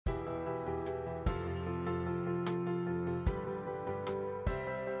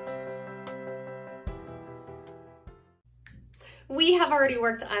We have already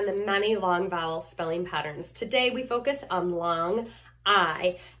worked on many long vowel spelling patterns. Today we focus on long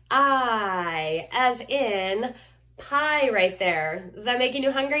I. I, as in pie right there. Is that making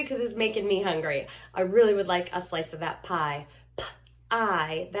you hungry? Because it's making me hungry. I really would like a slice of that pie.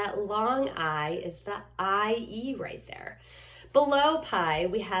 I, that long I is the I-E right there. Below pie,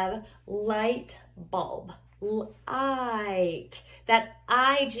 we have light bulb. Light. That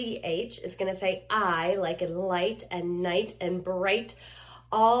I-G-H is going to say I, like in light and night and bright.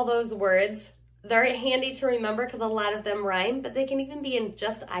 All those words, they're handy to remember because a lot of them rhyme, but they can even be in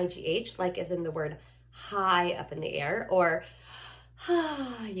just I-G-H, like as in the word high up in the air, or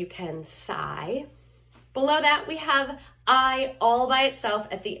you can sigh. Below that, we have I all by itself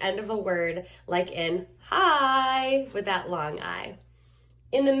at the end of a word, like in hi, with that long I.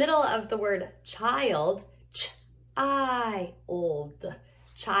 In the middle of the word child, I, old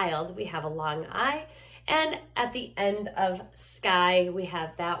child, we have a long I. And at the end of sky, we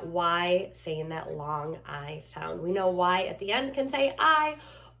have that Y saying that long I sound. We know Y at the end can say I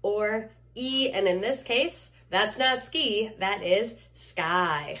or E, and in this case, that's not ski, that is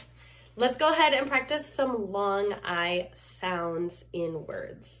sky. Let's go ahead and practice some long I sounds in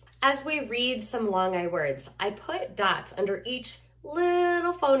words. As we read some long I words, I put dots under each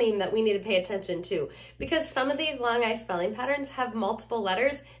little phoneme that we need to pay attention to because some of these long I spelling patterns have multiple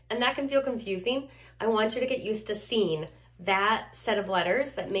letters and that can feel confusing. I want you to get used to seeing that set of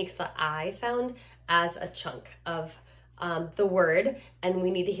letters that makes the I sound as a chunk of the word, and we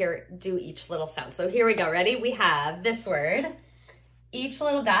need to do each little sound. So here we go, ready? We have this word. Each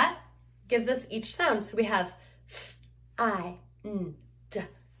little dot gives us each sound. So we have f, I, n, d,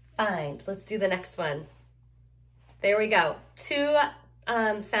 find. Let's do the next one. There we go. Two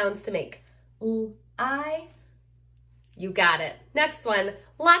sounds to make. L, I, you got it. Next one,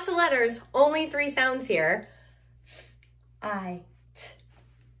 lots of letters, only 3 sounds here. F, I, t.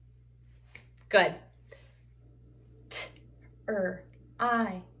 Good. T,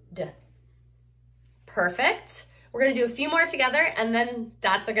 I, d. Perfect. We're gonna do a few more together and then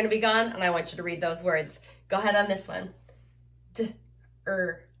dots are gonna be gone and I want you to read those words. Go ahead on this one. D,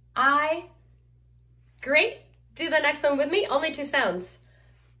 I. Great. Do the next one with me. Only 2 sounds.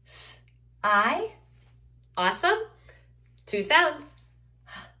 S, I. Awesome. 2 sounds.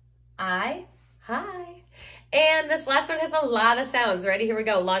 I. Hi. And this last one has a lot of sounds. Ready? Here we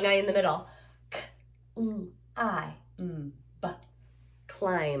go. Long I in the middle. K, L, I, M, B.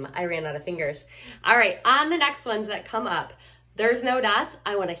 Climb. I ran out of fingers. All right. On the next ones that come up, there's no dots.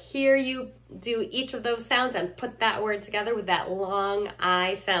 I want to hear you do each of those sounds and put that word together with that long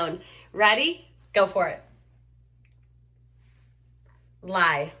I sound. Ready? Go for it.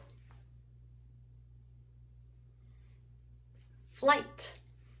 Lie. Flight.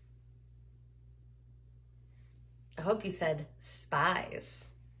 I hope you said spies.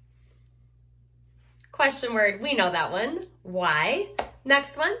 Question word, we know that one. Why?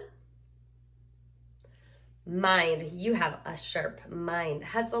 Next one. Mind. You have a sharp mind.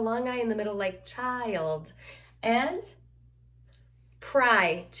 Has the long I in the middle like child. And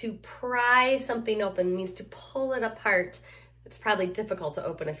pry. To pry something open means to pull it apart. It's probably difficult to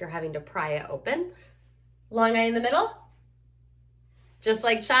open if you're having to pry it open. Long I in the middle. Just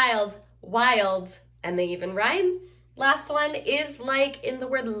like child, wild, and they even rhyme. Last one is like in the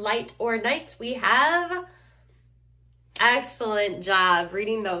word light or night. We have excellent job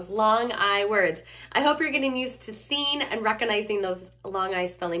reading those long I words. I hope you're getting used to seeing and recognizing those long I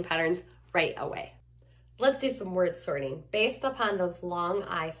spelling patterns right away. Let's do some word sorting based upon those long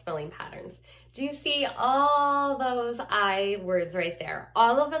I spelling patterns. Do you see all those I words right there?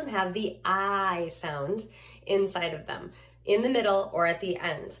 All of them have the I sound inside of them, in the middle or at the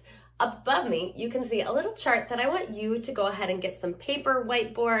end. Above me, you can see a little chart that I want you to go ahead and get some paper,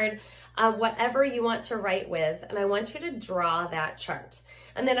 whiteboard, whatever you want to write with, and I want you to draw that chart.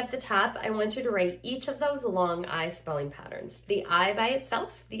 And then at the top, I want you to write each of those long I spelling patterns. The I by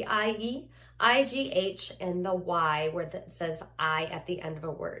itself, the I-E, I-G-H, and the Y where it says I at the end of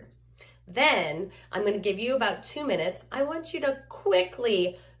a word. Then I'm going to give you about 2 minutes. I want you to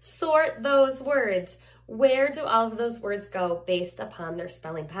quickly sort those words. Where do all of those words go based upon their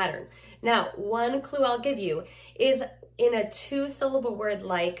spelling pattern? Now, one clue I'll give you is in a 2-syllable word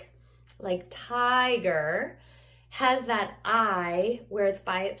like tiger, has that I where it's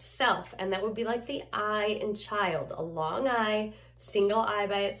by itself, and that would be like the I in child, a long I, single I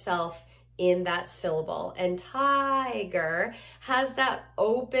by itself in that syllable. And tiger has that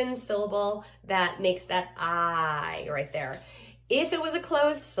open syllable that makes that I right there. If it was a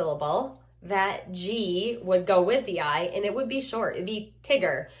closed syllable, that G would go with the I and it would be short, it'd be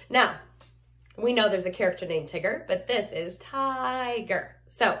Tigger. Now, We know there's a character named Tigger, but this is tiger.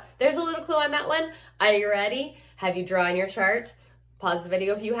 So there's a little clue on that one. Are you ready? Have you drawn your chart? Pause the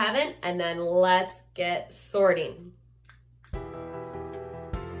video if you haven't, and then let's get sorting.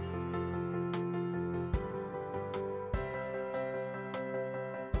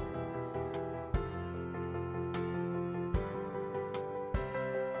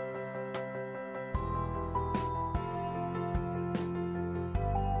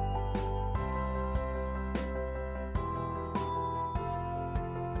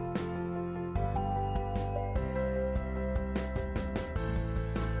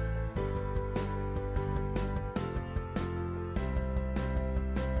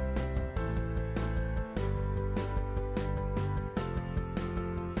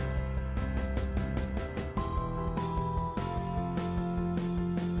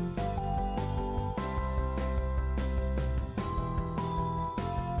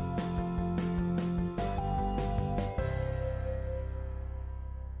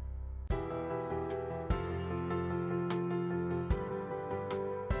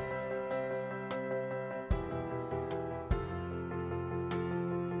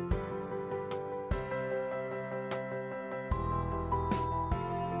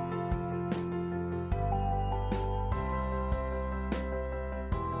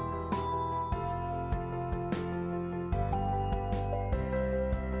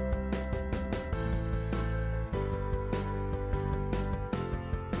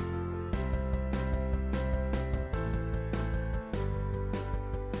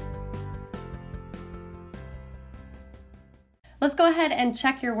 Let's go ahead and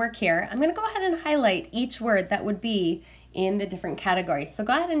check your work here. I'm going to go ahead and highlight each word that would be in the different categories. So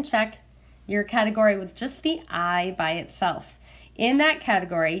go ahead and check your category with just the I by itself. In that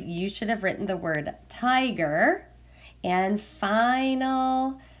category, you should have written the word tiger and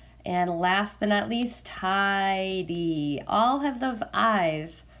final and last but not least tidy. All have those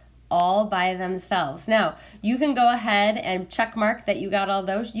I's all by themselves. Now, you can go ahead and check mark that you got all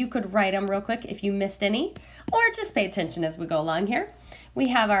those. You could write them real quick if you missed any, or just pay attention as we go along here. We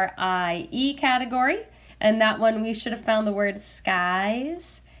have our IE category, and that one we should have found the word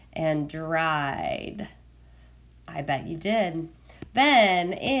skies and dried. I bet you did.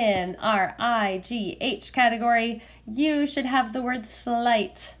 Then in our IGH category, you should have the word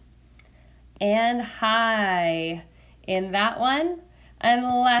slight and high in that one. And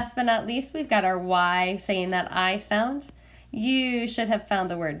last but not least, we've got our Y saying that I sound. You should have found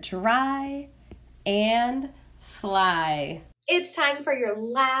the word dry and sly. It's time for your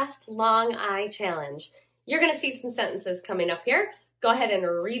last long I challenge. You're going to see some sentences coming up here. Go ahead and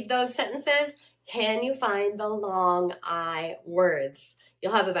read those sentences. Can you find the long I words?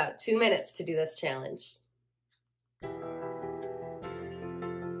 You'll have about 2 minutes to do this challenge.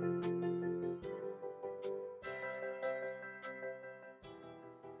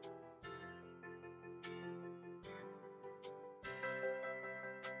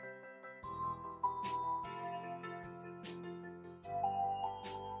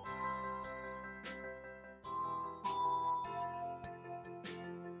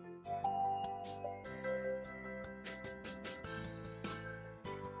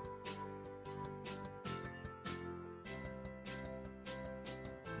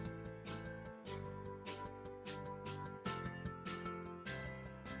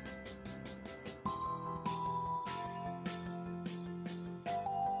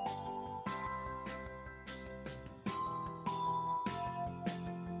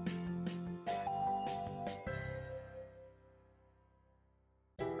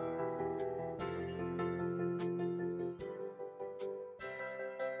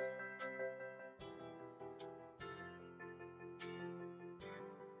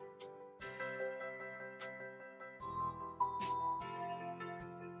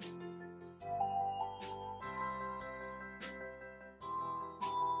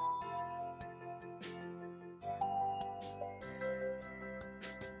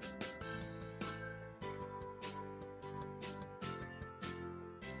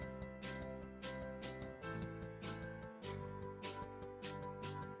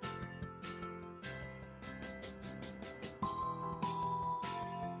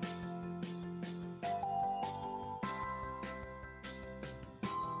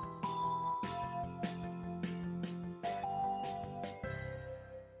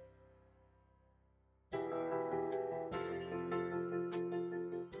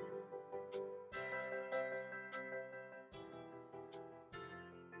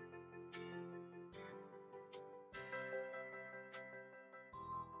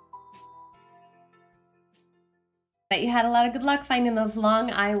 Bet you had a lot of good luck finding those long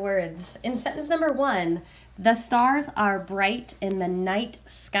I words. In sentence number 1, the stars are bright in the night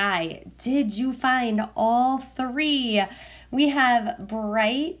sky. Did you find all 3? We have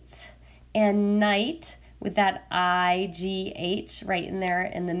bright and night with that I-G-H right in there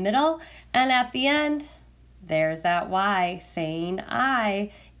in the middle. And at the end, there's that Y saying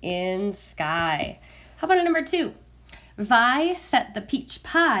I in sky. How about number 2? Vi set the peach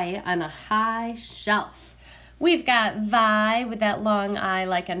pie on a high shelf. We've got Vi with that long I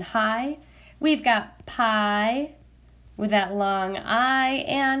like in high. We've got pie with that long I,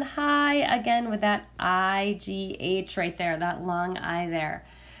 and high again with that I-G-H right there, that long I there.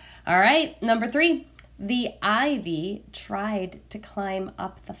 All right, number 3. The ivy tried to climb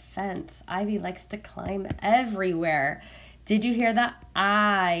up the fence. Ivy likes to climb everywhere. Did you hear that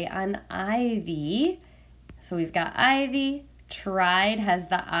I on ivy? So we've got ivy, tried has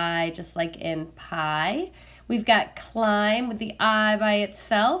the I just like in pie. We've got climb with the I by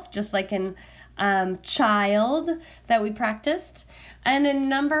itself, just like in child that we practiced. And in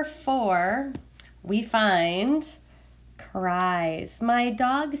number 4, we find cries. My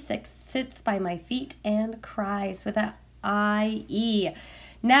dog sits by my feet and cries with that I-E.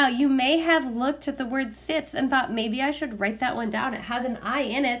 Now, you may have looked at the word sits and thought maybe I should write that one down. It has an I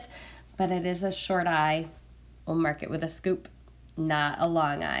in it, but it is a short I. We'll mark it with a scoop, not a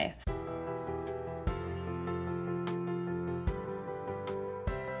long I.